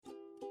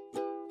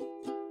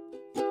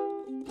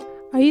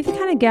Are you the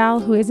kind of gal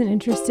who isn't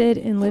interested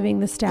in living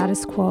the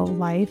status quo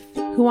life,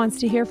 who wants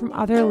to hear from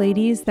other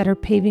ladies that are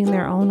paving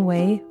their own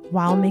way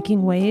while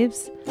making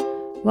waves?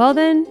 Well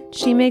then,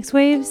 She Makes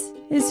Waves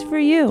is for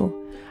you.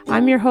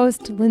 I'm your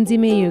host, Lindsay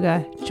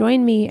Mayuga.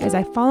 Join me as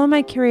I follow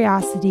my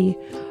curiosity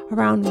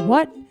around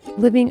what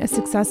living a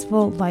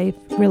successful life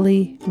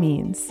really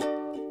means.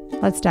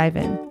 Let's dive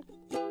in.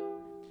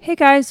 Hey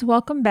guys,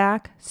 welcome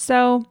back.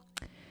 So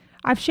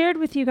I've shared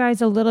with you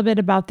guys a little bit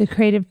about the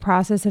creative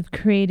process of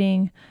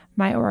creating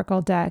my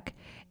Oracle deck,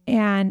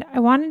 and I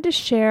wanted to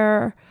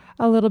share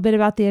a little bit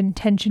about the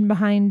intention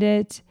behind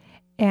it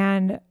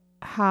and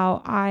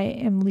how I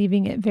am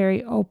leaving it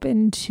very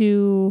open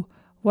to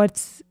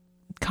what's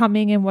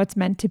coming and what's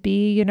meant to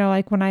be. You know,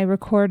 like when I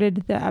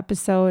recorded the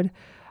episode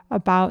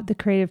about the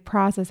creative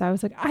process, I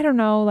was like, I don't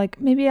know, like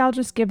maybe I'll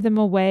just give them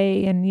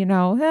away and,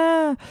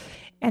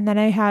 and then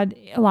I had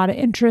a lot of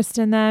interest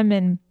in them.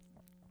 And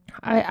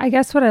I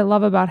guess what I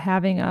love about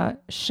having a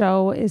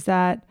show is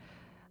that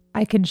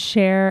I can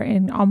share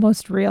in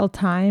almost real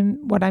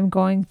time what I'm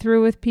going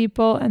through with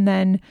people. And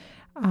then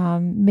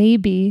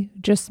maybe,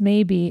 just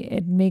maybe,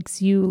 it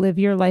makes you live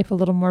your life a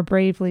little more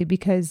bravely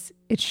because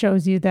it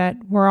shows you that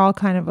we're all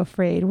kind of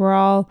afraid. We're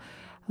all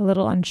a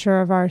little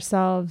unsure of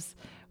ourselves.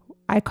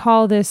 I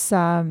call this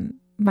my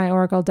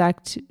Oracle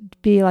deck to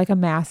be like a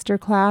master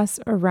class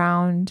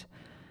around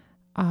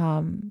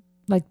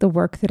like the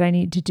work that I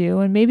need to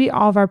do. And maybe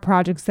all of our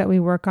projects that we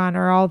work on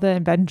or all the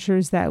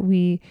adventures that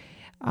we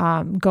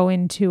go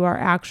into are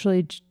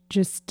actually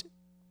just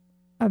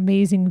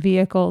amazing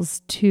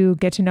vehicles to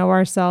get to know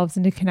ourselves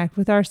and to connect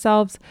with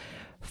ourselves.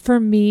 For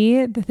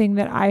me, the thing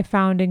that I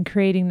found in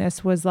creating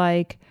this was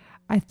like,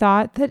 I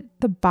thought that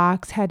the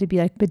box had to be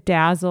like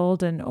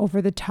bedazzled and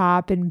over the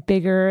top and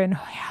bigger and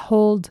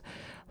hold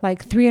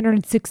like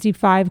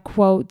 365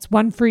 quotes,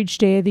 one for each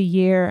day of the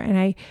year. And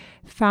I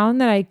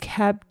found that I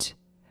kept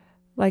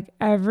like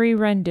every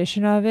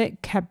rendition of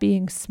it kept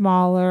being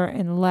smaller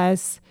and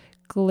less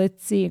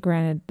glitzy.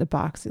 Granted, the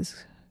box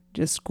is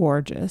just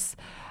gorgeous.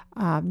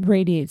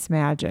 Radiates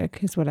magic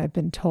is what I've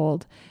been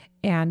told.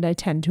 And I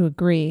tend to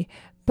agree.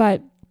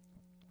 But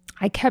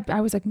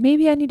I was like,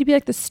 maybe I need to be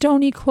like the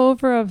Stony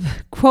Clover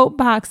of quote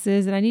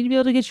boxes and I need to be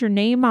able to get your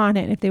name on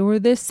it. And if they were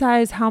this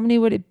size, how many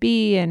would it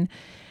be? And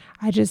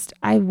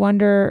I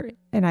wonder,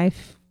 and I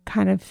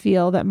kind of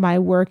feel that my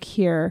work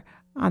here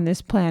on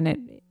this planet,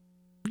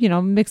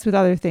 mixed with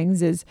other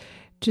things, is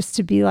just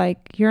to be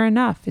like, you're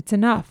enough. It's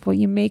enough. What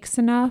you make's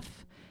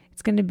enough.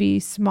 It's going to be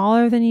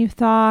smaller than you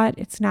thought.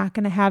 It's not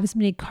going to have as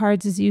many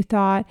cards as you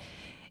thought.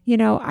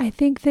 I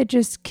think that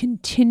just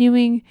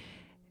continuing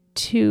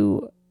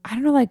to,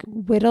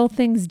 whittle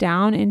things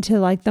down into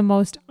like the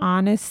most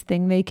honest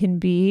thing they can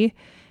be.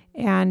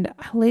 And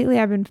lately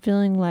I've been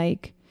feeling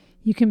like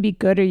you can be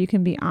good or you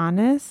can be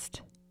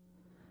honest.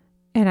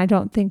 And I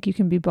don't think you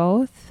can be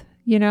both.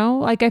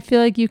 I feel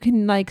like you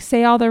can like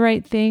say all the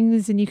right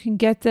things and you can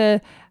get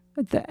the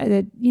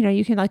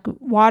you can like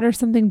water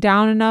something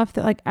down enough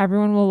that like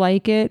everyone will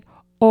like it,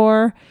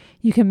 or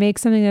you can make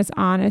something that's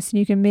honest and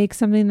you can make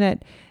something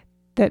that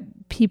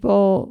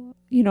people,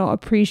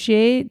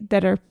 appreciate,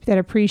 that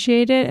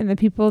appreciate it, and the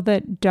people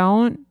that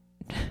don't.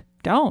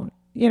 I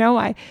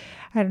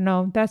don't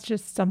know. That's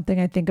just something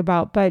I think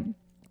about, but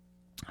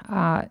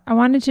I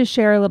wanted to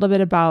share a little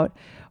bit about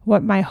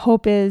what my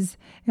hope is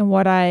and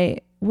what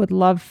I would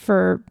love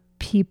for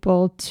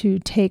people to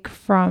take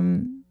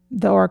from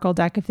the Oracle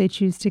deck if they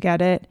choose to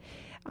get it,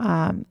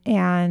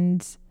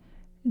 and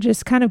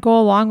just kind of go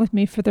along with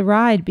me for the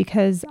ride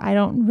because I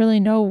don't really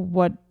know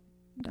what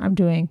I'm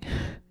doing.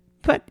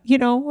 But,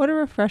 what a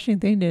refreshing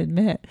thing to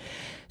admit.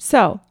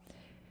 So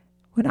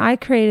when I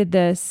created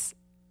this,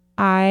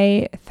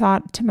 I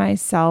thought to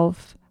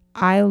myself,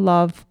 I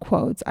love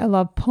quotes. I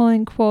love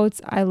pulling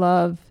quotes. I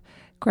love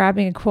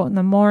grabbing a quote in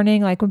the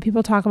morning. Like when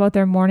people talk about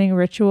their morning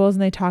rituals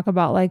and they talk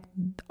about like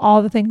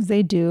all the things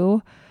they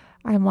do,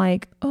 I'm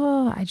like,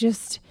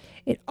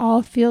 it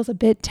all feels a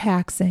bit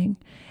taxing.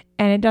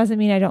 And it doesn't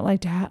mean I don't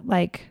like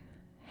to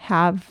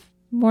have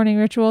morning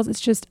rituals. It's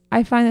just,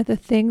 I find that the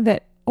thing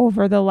that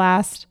over the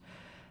last,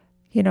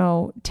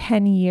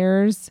 10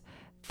 years,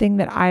 thing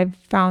that I've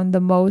found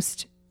the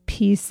most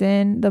peace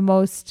in, the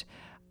most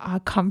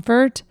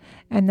comfort,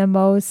 and the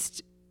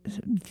most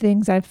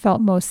things I've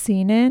felt most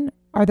seen in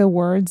are the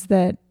words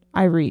that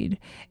I read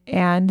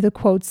and the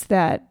quotes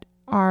that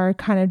are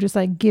kind of just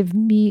like give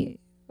me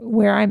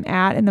where I'm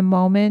at in the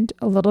moment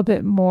a little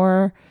bit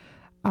more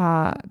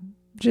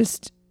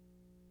just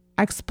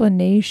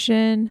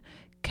explanation,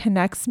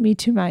 connects me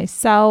to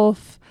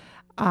myself.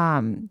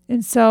 And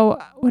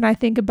so when I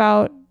think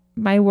about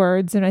my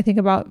words and I think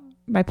about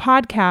my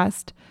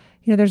podcast,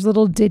 there's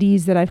little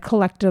ditties that I've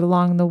collected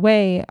along the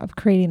way of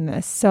creating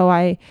this. So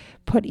I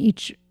put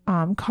each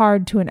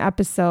card to an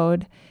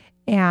episode,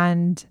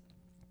 and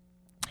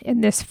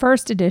in this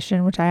first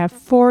edition, which I have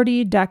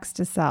 40 decks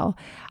to sell,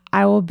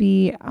 I will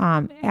be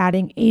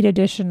adding 8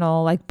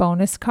 additional like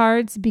bonus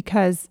cards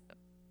because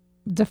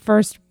the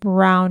first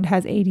round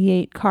has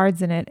 88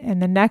 cards in it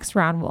and the next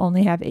round will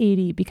only have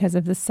 80 because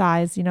of the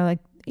size, like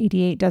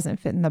 88 doesn't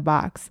fit in the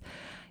box.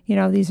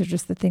 These are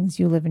just the things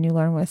you live and you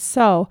learn with.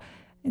 So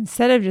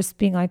instead of just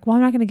being like, well,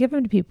 I'm not going to give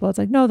them to people, it's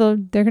like, no,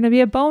 they're going to be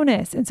a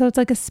bonus. And so it's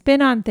like a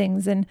spin on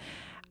things. And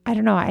I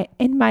don't know,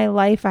 in my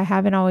life, I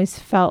haven't always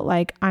felt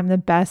like I'm the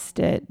best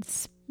at,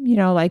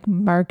 like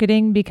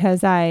marketing,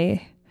 because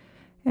I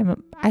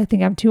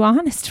think I'm too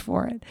honest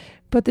for it.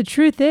 But the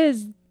truth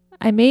is,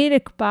 I made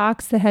a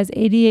box that has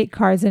 88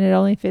 cards and it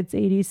only fits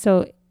 80.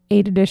 So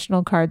 8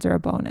 additional cards are a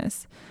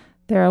bonus.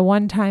 They're a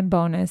one-time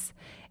bonus.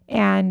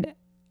 And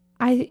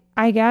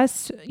I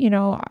guess,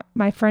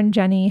 my friend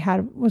Jenny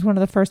was one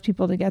of the first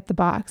people to get the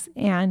box.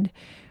 And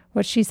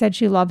what she said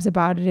she loves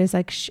about it is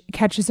like she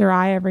catches her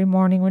eye every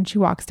morning when she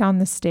walks down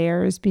the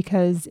stairs,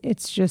 because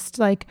it's just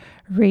like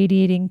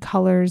radiating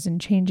colors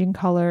and changing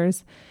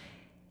colors.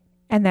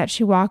 And that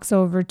she walks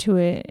over to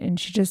it and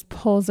she just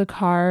pulls a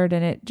card,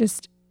 and it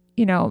just,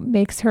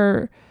 makes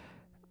her,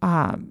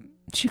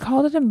 she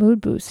called it a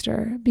mood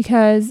booster,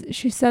 because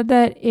she said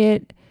that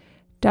it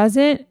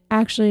doesn't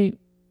actually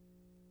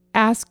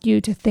ask you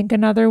to think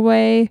another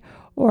way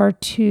or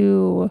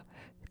to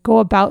go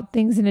about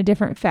things in a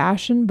different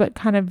fashion, but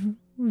kind of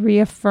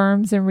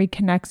reaffirms and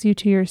reconnects you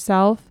to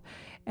yourself.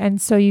 And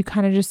so you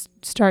kind of just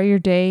start your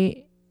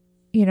day,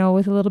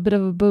 with a little bit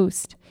of a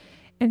boost.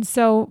 And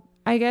so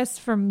I guess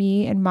for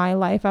me in my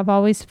life, I've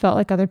always felt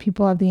like other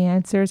people have the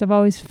answers. I've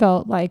always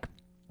felt like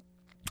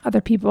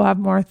other people have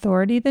more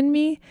authority than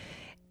me.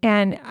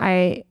 And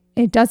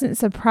it doesn't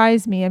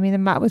surprise me. I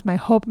mean, that was my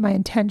hope. My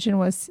intention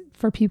was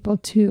for people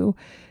to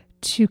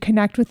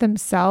connect with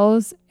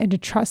themselves and to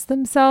trust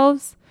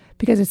themselves,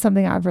 because it's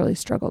something I've really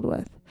struggled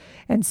with.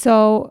 And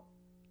so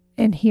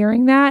in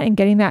hearing that and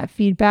getting that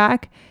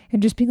feedback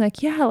and just being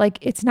like, yeah, like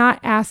it's not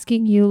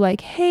asking you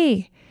like,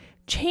 hey,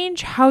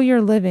 change how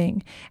you're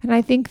living. And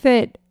I think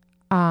that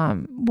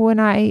when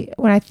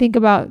I think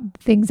about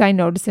things I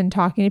notice in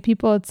talking to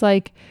people, it's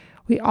like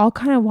we all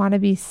kind of want to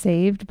be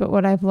saved. But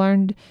what I've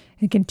learned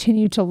and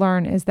continue to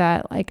learn is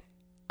that like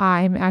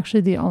I'm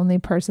actually the only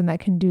person that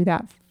can do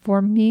that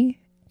for me.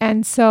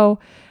 And so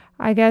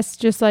I guess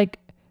just like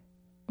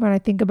when I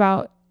think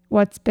about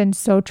what's been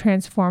so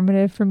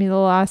transformative for me the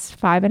last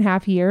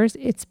 5.5 years,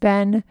 it's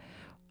been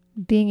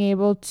being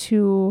able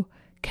to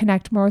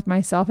connect more with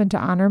myself and to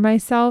honor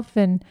myself.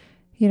 And,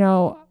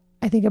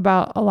 I think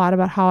about a lot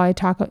about how I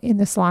talk in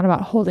the salon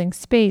about holding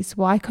space.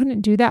 Well, I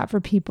couldn't do that for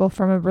people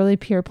from a really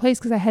pure place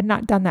because I had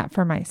not done that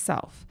for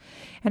myself.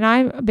 And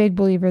I'm a big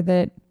believer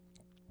that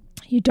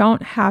you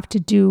don't have to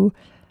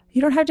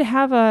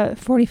have a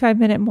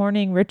 45-minute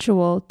morning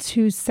ritual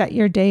to set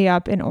your day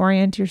up and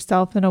orient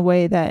yourself in a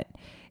way that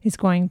is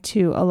going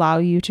to allow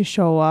you to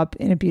show up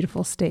in a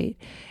beautiful state.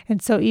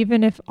 And so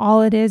even if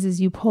all it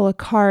is you pull a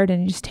card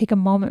and you just take a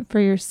moment for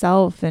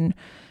yourself and,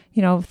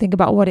 think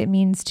about what it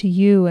means to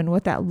you and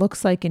what that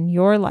looks like in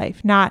your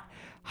life, not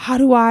how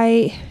do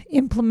I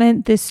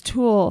implement this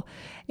tool?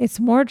 It's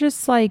more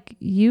just like,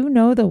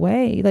 the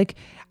way. Like,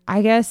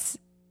 I guess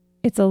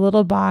it's a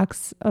little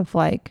box of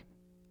like,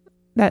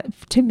 that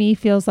to me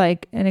feels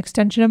like an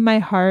extension of my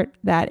heart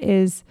that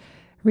is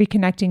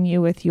reconnecting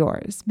you with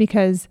yours.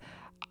 Because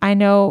I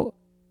know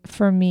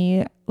for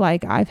me,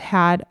 like I've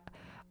had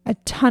a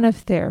ton of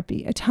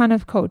therapy, a ton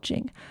of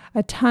coaching,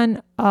 a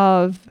ton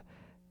of,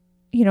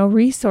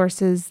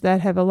 resources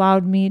that have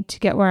allowed me to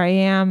get where I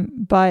am.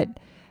 But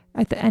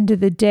at the end of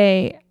the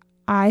day,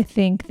 I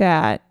think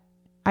that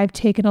I've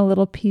taken a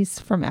little piece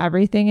from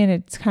everything, and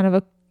it's kind of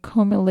a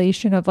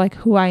accumulation of like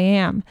who I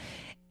am.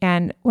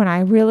 And when I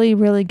really,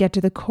 really get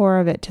to the core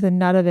of it, to the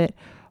nut of it,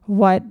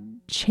 what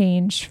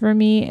changed for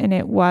me, and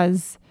it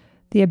was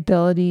the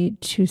ability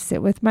to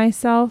sit with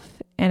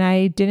myself. And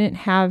I didn't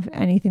have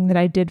anything that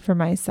I did for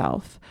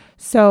myself.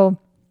 So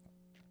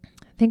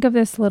think of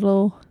this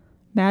little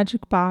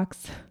magic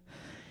box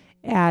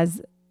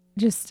as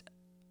just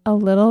a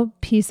little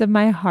piece of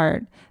my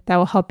heart that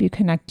will help you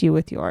connect you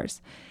with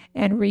yours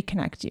and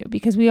reconnect you,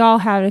 because we all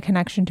had a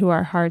connection to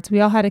our hearts.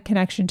 We all had a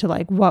connection to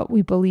like what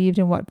we believed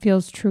and what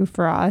feels true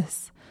for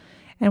us.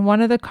 And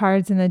one of the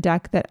cards in the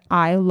deck that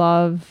I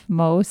love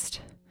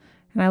most,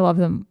 and I love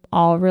them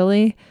all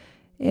really,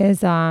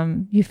 is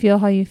you feel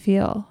how you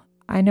feel.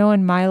 I know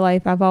in my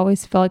life, I've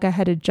always felt like I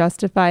had to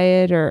justify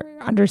it or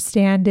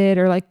understand it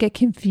or like get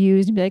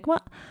confused and be like,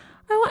 well,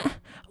 I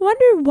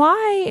wonder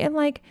why. And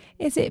like,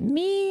 is it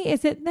me?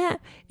 Is it that?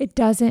 It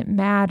doesn't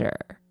matter.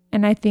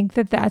 And I think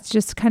that that's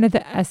just kind of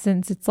the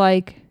essence. It's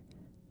like,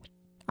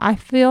 I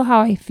feel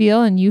how I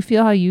feel and you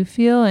feel how you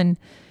feel. And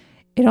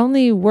it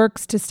only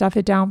works to stuff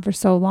it down for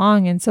so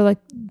long. And so like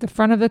the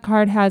front of the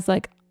card has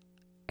like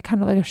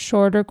kind of like a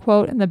shorter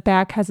quote and the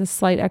back has a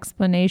slight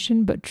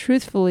explanation. But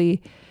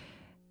truthfully,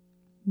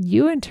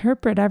 you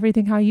interpret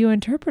everything how you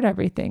interpret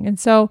everything. And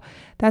so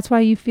that's why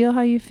you feel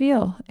how you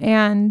feel.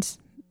 And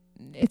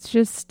it's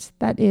just,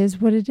 that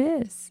is what it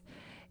is.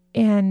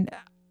 And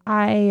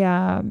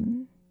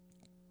I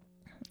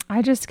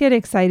just get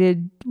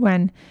excited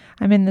when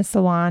I'm in the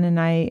salon and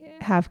I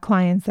have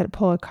clients that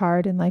pull a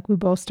card and like we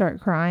both start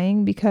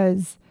crying,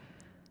 because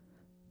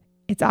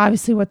it's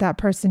obviously what that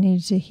person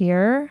needs to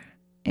hear.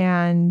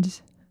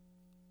 And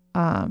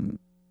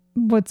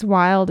what's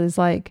wild is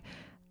like,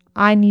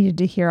 I needed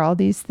to hear all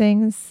these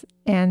things.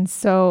 And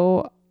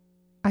so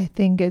I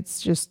think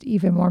it's just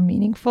even more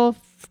meaningful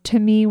to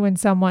me when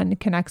someone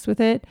connects with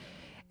it.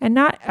 And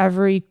not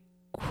every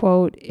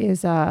quote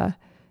is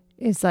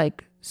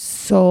like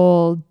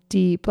soul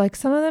deep. Like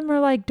some of them are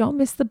like, don't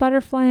miss the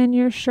butterfly in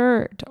your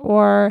shirt.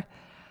 Or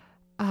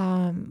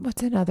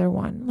what's another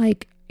one?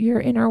 Like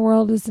your inner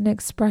world is an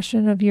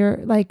expression of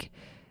your, like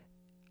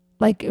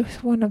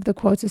one of the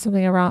quotes is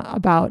something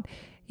about,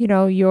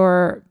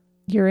 your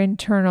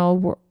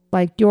internal,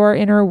 like your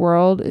inner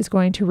world is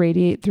going to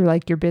radiate through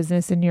like your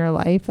business and your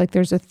life. Like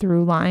there's a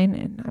through line,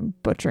 and I'm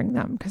butchering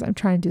them because I'm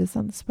trying to do this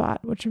on the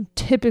spot, which I'm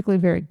typically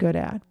very good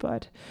at,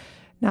 but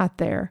not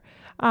there.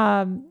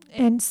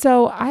 And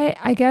so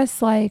I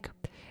guess like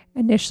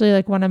initially,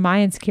 like one of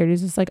my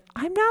insecurities is like,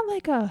 I'm not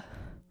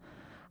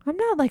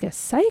like a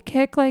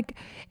psychic,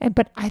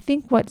 but I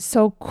think what's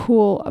so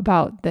cool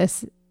about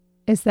this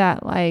is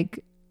that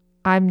like,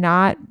 I'm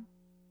not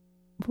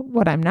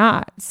what I'm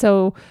not.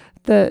 So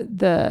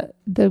the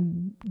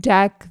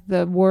deck,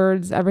 the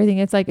words, everything,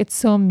 it's like, it's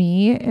so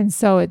me. And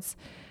so it's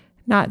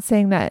not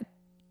saying that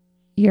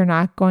you're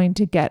not going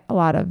to get a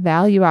lot of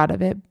value out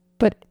of it,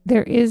 but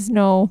there is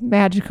no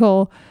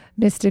magical,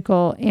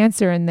 mystical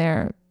answer in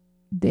there.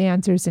 The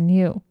answer's in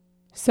you.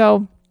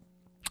 So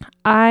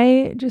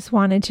I just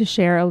wanted to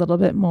share a little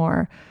bit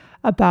more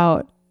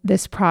about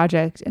this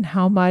project and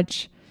how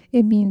much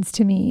it means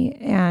to me,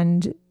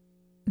 and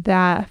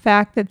the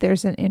fact that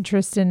there's an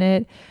interest in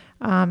it.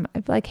 I've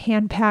like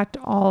hand-packed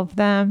all of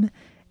them,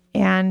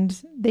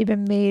 and they've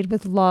been made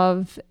with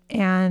love,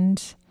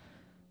 and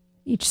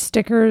each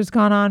sticker has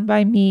gone on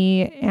by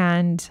me.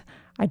 And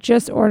I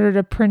just ordered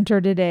a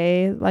printer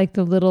today, like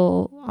the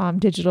little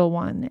digital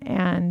one,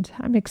 and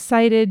I'm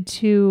excited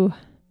to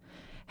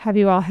have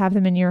you all have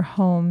them in your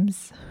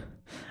homes.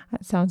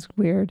 That sounds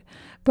weird,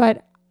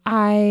 but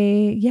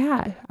I'm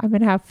going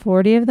to have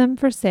 40 of them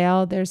for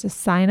sale. There's a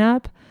sign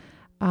up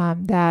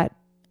that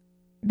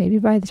maybe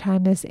by the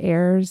time this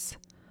airs,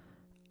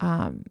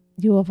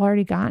 you will have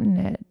already gotten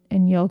it,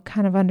 and you'll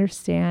kind of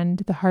understand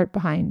the heart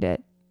behind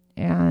it.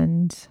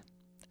 And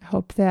I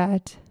hope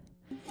that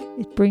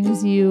it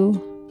brings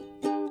you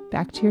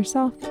back to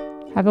yourself.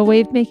 Have a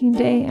wave making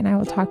day, and I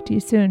will talk to you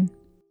soon.